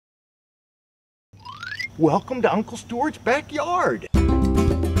Welcome to Uncle Steward's backyard. To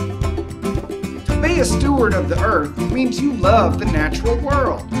be a steward of the earth means you love the natural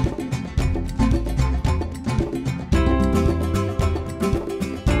world.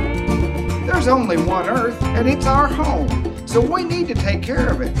 There's only one earth, and it's our home, so we need to take care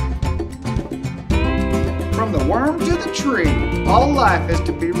of it. From the worm to the tree, all life is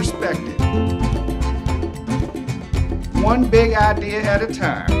to be respected. One big idea at a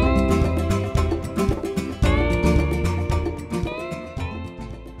time.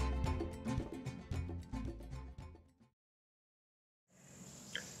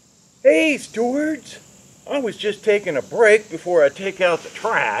 Hey, stewards. I was just taking a break before I take out the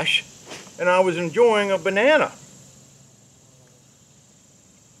trash, and I was enjoying a banana.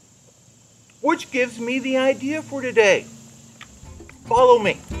 Which gives me the idea for today. Follow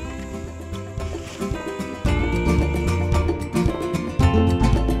me.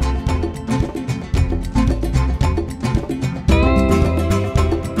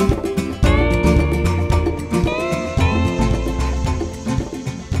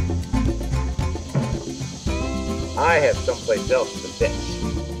 I have someplace else to fish.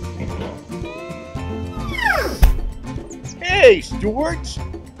 Hey, stewards!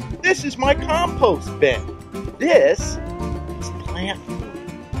 This is my compost bin. This is plant food.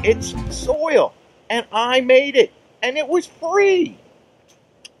 It's soil, and I made it, and it was free.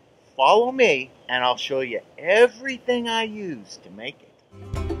 Follow me, and I'll show you everything I used to make it.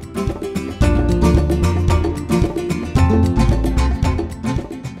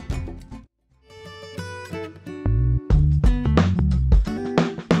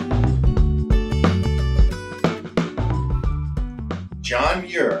 John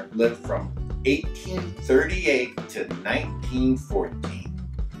Muir lived from 1838 to 1914.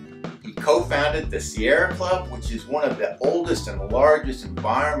 He co-founded the Sierra Club, which is one of the oldest and largest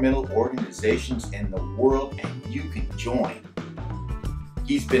environmental organizations in the world, and you can join.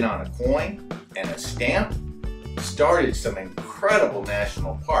 He's been on a coin and a stamp, started some incredible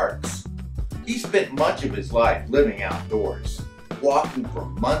national parks. He spent much of his life living outdoors, walking for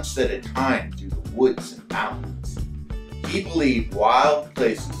months at a time through the woods and mountains. He believed wild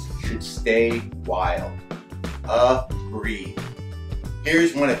places should stay wild. Agreed.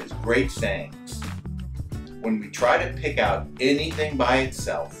 Here's one of his great sayings. When we try to pick out anything by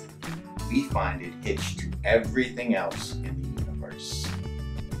itself, we find it hitched to everything else in the universe.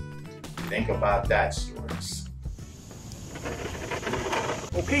 Think about that, stewards.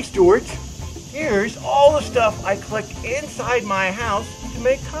 Okay, stewards. Here's all the stuff I collect inside my house to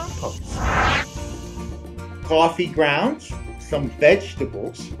make compost. Coffee grounds, some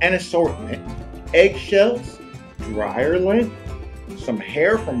vegetables, an assortment, eggshells, dryer lint, some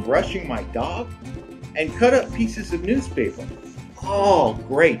hair from brushing my dog, and cut up pieces of newspaper. All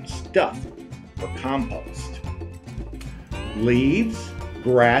great stuff for compost. Leaves,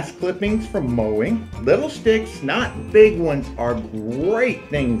 grass clippings from mowing, little sticks, not big ones, are great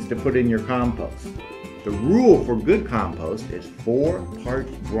things to put in your compost. The rule for good compost is 4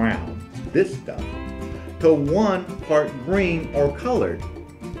 parts brown, this stuff, to 1 part green or colored,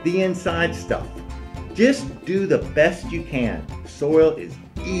 the inside stuff. Just do the best you can. Soil is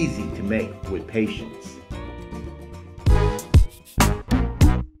easy to make with patience.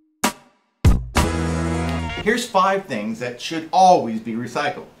 Here's 5 things that should always be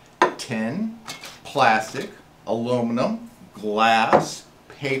recycled. Tin, plastic, aluminum, glass,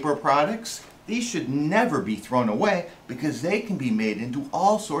 paper products. These should never be thrown away because they can be made into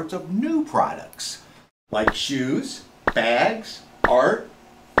all sorts of new products, like shoes, bags, art,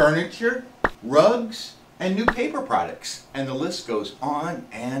 furniture, rugs, and new paper products. And the list goes on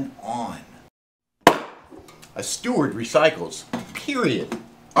and on. A steward recycles, period.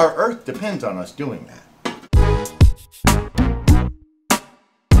 Our earth depends on us doing that.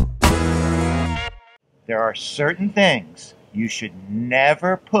 There are certain things you should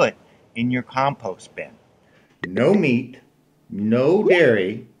never put in your compost bin. No meat, no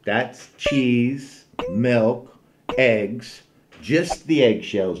dairy, that's cheese, milk, eggs, just the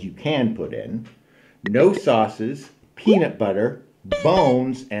eggshells you can put in, no sauces, peanut butter,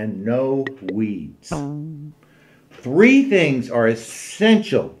 bones, and no weeds. 3 things are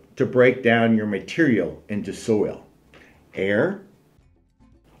essential to break down your material into soil: air,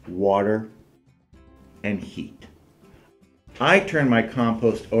 water, and heat. I turn my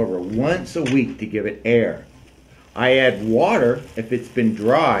compost over once a week to give it air. I add water if it's been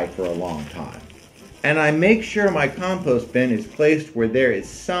dry for a long time. And I make sure my compost bin is placed where there is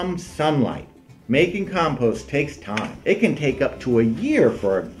some sunlight. Making compost takes time. It can take up to a year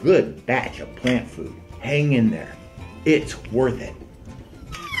for a good batch of plant food. Hang in there. It's worth it.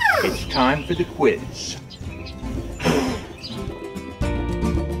 It's time for the quiz.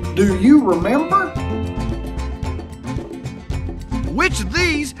 Do you remember? Which of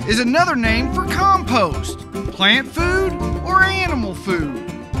these is another name for compost? Plant food or animal food?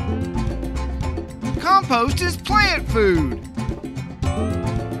 Compost is plant food.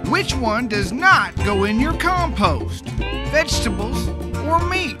 Which one does not go in your compost? Vegetables or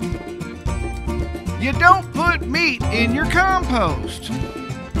meat? You don't put meat in your compost.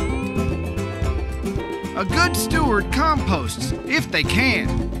 A good steward composts if they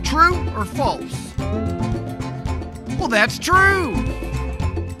can. True or false? Well, that's true.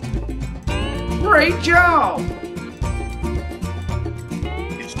 Great job!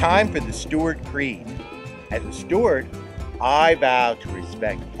 It's time for the Steward Creed. As a steward, I vow to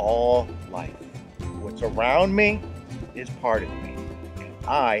respect all life. What's around me is part of me, and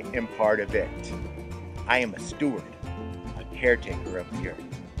I am part of it. I am a steward, a caretaker of the earth.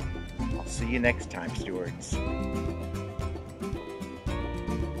 I'll see you next time, stewards.